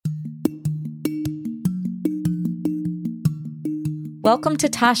Welcome to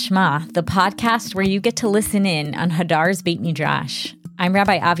Tashma, the podcast where you get to listen in on Hadar's Beit Midrash. I'm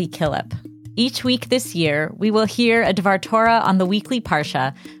Rabbi Avi Killip. Each week this year, we will hear a Dvar Torah on the weekly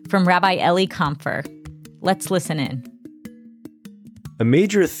Parsha from Rabbi Eli Kampfer. Let's listen in. A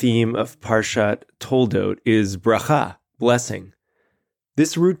major theme of Parshat Toldot is bracha, blessing.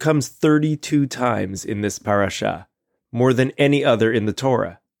 This root comes 32 times in this parasha, more than any other in the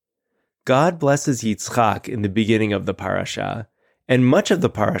Torah. God blesses Yitzchak in the beginning of the parasha, and much of the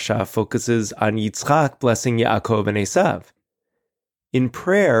parasha focuses on Yitzchak blessing Yaakov and Esav. In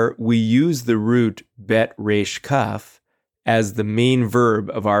prayer, we use the root bet resh kaf as the main verb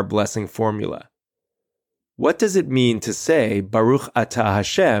of our blessing formula. What does it mean to say Baruch Atah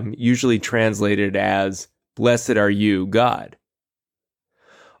Hashem, usually translated as Blessed are you, God?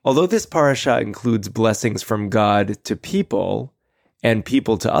 Although this parasha includes blessings from God to people and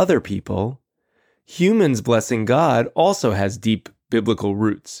people to other people, humans blessing God also has deep biblical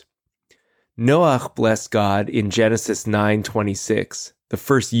roots. Noach blessed God in Genesis 9:26, the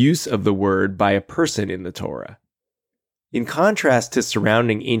first use of the word by a person in the Torah. In contrast to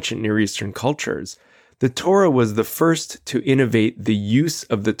surrounding ancient Near Eastern cultures, the Torah was the first to innovate the use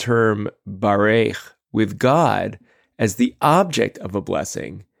of the term barech with God as the object of a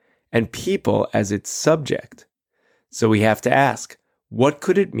blessing and people as its subject. So we have to ask, what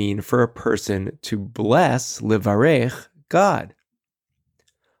could it mean for a person to bless, levarech, God?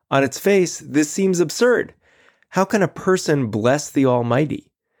 On its face, this seems absurd. How can a person bless the Almighty?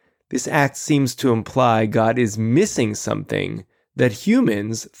 This act seems to imply God is missing something that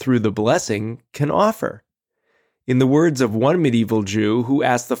humans, through the blessing, can offer. In the words of one medieval Jew who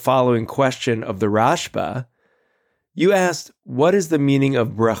asked the following question of the Rashba, "You asked, what is the meaning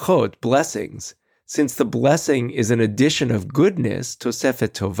of brachot, blessings, since the blessing is an addition of goodness,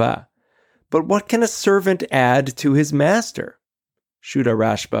 tosefet tova. But what can a servant add to his master?" Shuda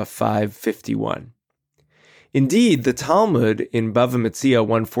Rashba 551. Indeed, the Talmud in Bava Metzia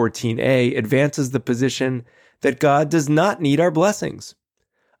 114a advances the position that God does not need our blessings.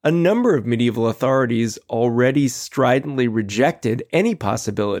 A number of medieval authorities already stridently rejected any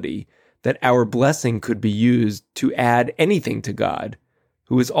possibility that our blessing could be used to add anything to God,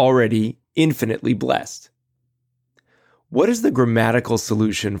 who is already infinitely blessed. What is the grammatical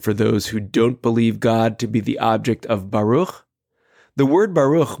solution for those who don't believe God to be the object of Baruch? The word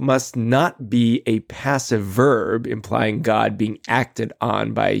Baruch must not be a passive verb implying God being acted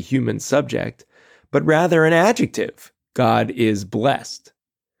on by a human subject, but rather an adjective. God is blessed.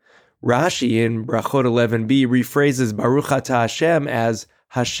 Rashi in Brachot 11b rephrases Baruch Atah Hashem as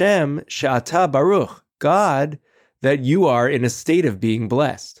Hashem she'ata Baruch, God, that you are in a state of being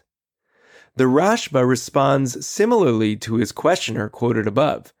blessed. The Rashba responds similarly to his questioner quoted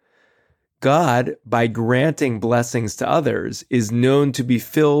above. God, by granting blessings to others, is known to be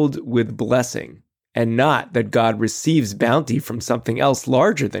filled with blessing, and not that God receives bounty from something else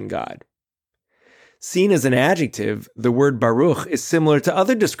larger than God. Seen as an adjective, the word Baruch is similar to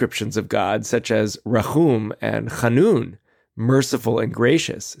other descriptions of God, such as Rachum and Chanun, merciful and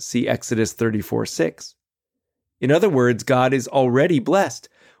gracious, see Exodus 34:6. In other words, God is already blessed.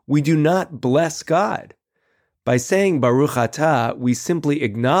 We do not bless God. By saying Baruch Atah, we simply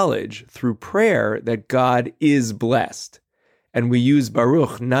acknowledge through prayer that God is blessed. And we use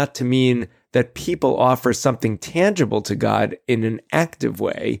Baruch not to mean that people offer something tangible to God in an active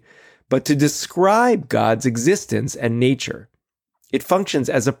way, but to describe God's existence and nature. It functions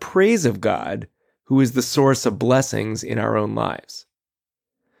as a praise of God, who is the source of blessings in our own lives.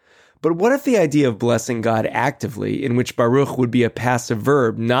 But what if the idea of blessing God actively, in which Baruch would be a passive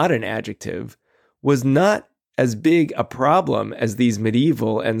verb, not an adjective, was not as big a problem as these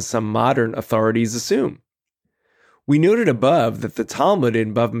medieval and some modern authorities assume? We noted above that the Talmud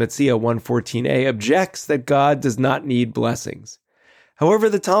in Bava Metzia 114a objects that God does not need blessings. However,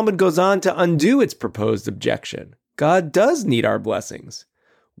 the Talmud goes on to undo its proposed objection. God does need our blessings.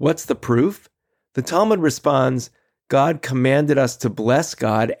 What's the proof? The Talmud responds, God commanded us to bless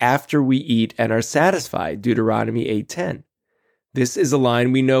God after we eat and are satisfied, Deuteronomy 8:10. This is a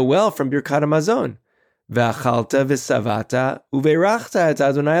line we know well from Birkat HaMazon. Ve'achalta v'savata uve'rachta et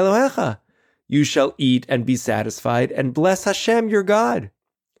Adonai Elohecha. You shall eat and be satisfied and bless Hashem your God.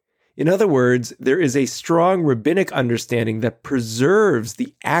 In other words, there is a strong rabbinic understanding that preserves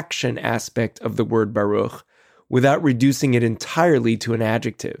the action aspect of the word Baruch without reducing it entirely to an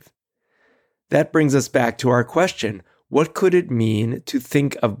adjective. That brings us back to our question, what could it mean to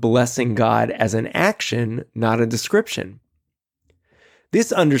think of blessing God as an action, not a description?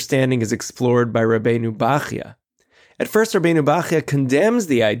 This understanding is explored by Rabbeinu Bachya. At first, Rabbeinu Bachya condemns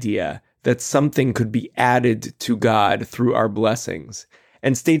the idea that something could be added to God through our blessings,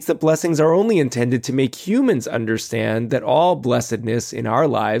 and states that blessings are only intended to make humans understand that all blessedness in our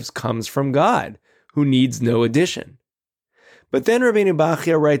lives comes from God, who needs no addition. But then Rabbeinu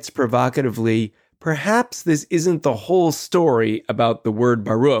Bachya writes provocatively, perhaps this isn't the whole story about the word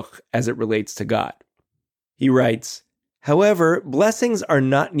Baruch as it relates to God. He writes, however, blessings are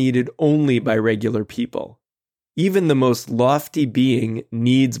not needed only by regular people. Even the most lofty being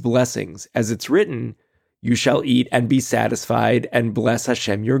needs blessings, as it's written, you shall eat and be satisfied and bless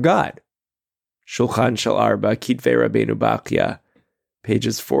Hashem your God. Shulchan Shel Arba, Kitvei Rabbeinu Bachya,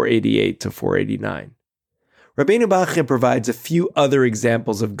 pages 488 to 489. Rabbeinu Bachya provides a few other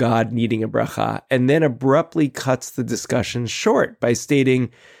examples of God needing a bracha, and then abruptly cuts the discussion short by stating,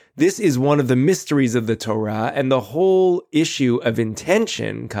 this is one of the mysteries of the Torah, and the whole issue of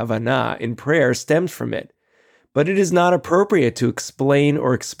intention, kavanah, in prayer stems from it. But it is not appropriate to explain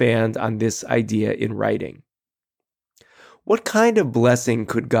or expand on this idea in writing. What kind of blessing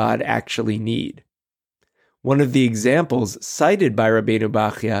could God actually need? One of the examples cited by Rabbeinu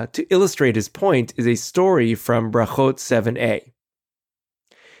Bachya to illustrate his point is a story from Brachot 7a.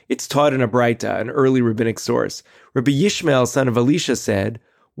 It's taught in a Braita, an early rabbinic source. Rabbi Yishmael, son of Elisha, said,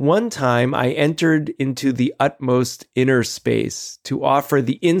 one time I entered into the utmost inner space to offer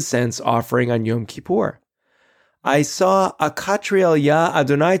the incense offering on Yom Kippur. I saw Akatriel Yah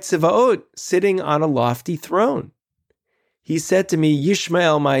Adonai Tzivaot sitting on a lofty throne. He said to me,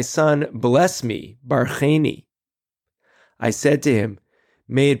 Yishmael, my son, bless me, Barcheni. I said to him,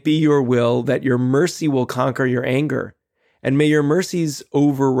 may it be your will that your mercy will conquer your anger, and may your mercies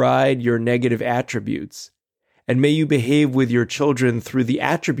override your negative attributes, and may you behave with your children through the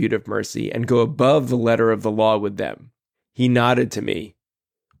attribute of mercy and go above the letter of the law with them. He nodded to me.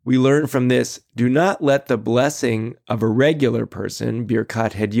 We learn from this, do not let the blessing of a regular person,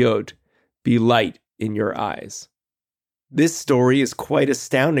 Birkat Hedyot, be light in your eyes. This story is quite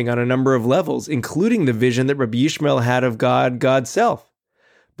astounding on a number of levels, including the vision that Rabbi Yishmael had of God, God's self.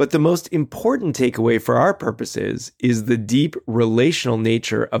 But the most important takeaway for our purposes is the deep relational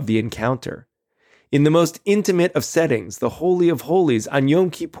nature of the encounter. In the most intimate of settings, the Holy of Holies, on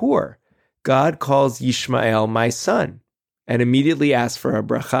Yom Kippur, God calls Yishmael my son, and immediately asks for a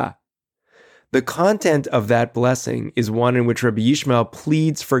bracha. The content of that blessing is one in which Rabbi Yishmael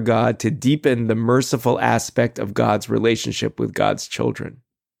pleads for God to deepen the merciful aspect of God's relationship with God's children.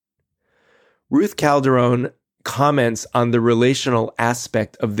 Ruth Calderon comments on the relational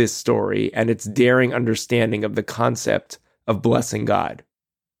aspect of this story and its daring understanding of the concept of blessing God.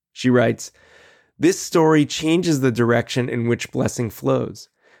 She writes, this story changes the direction in which blessing flows.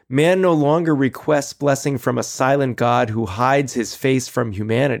 Man no longer requests blessing from a silent God who hides his face from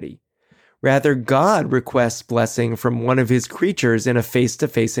humanity. Rather, God requests blessing from one of his creatures in a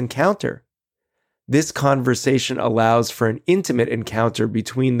face-to-face encounter. This conversation allows for an intimate encounter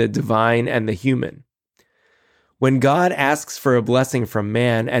between the divine and the human. When God asks for a blessing from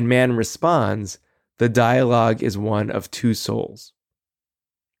man and man responds, the dialogue is one of two souls.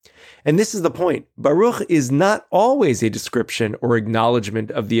 And this is the point. Baruch is not always a description or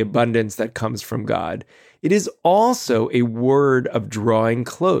acknowledgement of the abundance that comes from God. It is also a word of drawing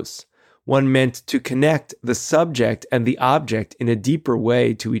close, one meant to connect the subject and the object in a deeper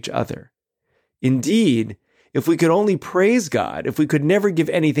way to each other. Indeed, if we could only praise God, if we could never give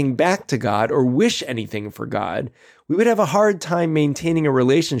anything back to God or wish anything for God, we would have a hard time maintaining a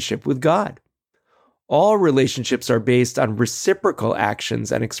relationship with God. All relationships are based on reciprocal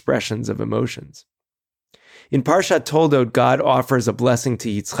actions and expressions of emotions. In Parshat Toldot, God offers a blessing to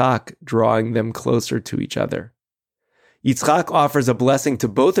Yitzchak, drawing them closer to each other. Yitzchak offers a blessing to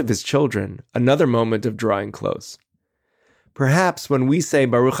both of his children, another moment of drawing close. Perhaps when we say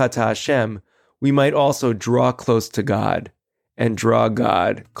Baruch Atah Hashem, we might also draw close to God and draw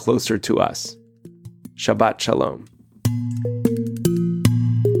God closer to us. Shabbat Shalom.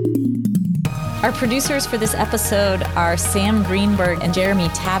 Our producers for this episode are Sam Greenberg and Jeremy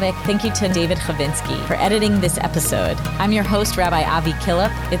Tabak. Thank you to David Chavinsky for editing this episode. I'm your host, Rabbi Avi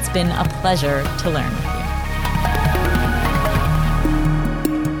Killip. It's been a pleasure to learn.